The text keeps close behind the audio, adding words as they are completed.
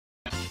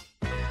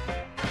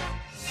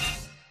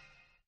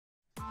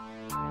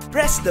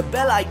Press the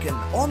bell icon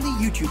on the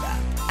YouTube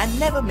app and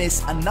never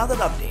miss another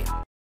update.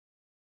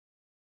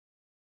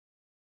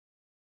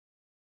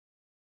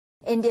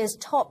 India's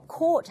top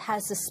court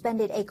has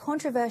suspended a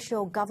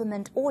controversial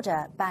government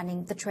order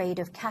banning the trade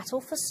of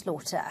cattle for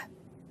slaughter.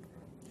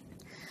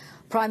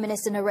 Prime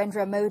Minister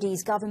Narendra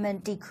Modi's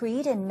government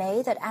decreed in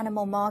May that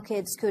animal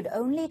markets could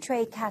only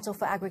trade cattle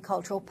for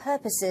agricultural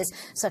purposes,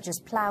 such as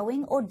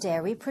ploughing or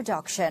dairy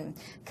production.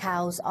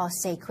 Cows are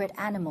sacred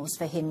animals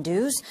for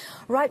Hindus.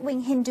 Right-wing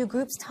Hindu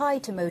groups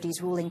tied to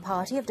Modi's ruling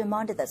party have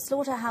demanded that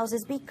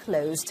slaughterhouses be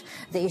closed.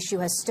 The issue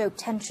has stoked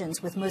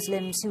tensions with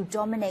Muslims who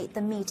dominate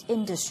the meat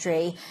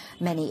industry.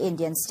 Many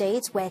Indian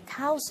states where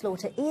cow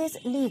slaughter is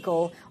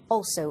legal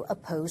also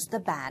oppose the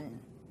ban.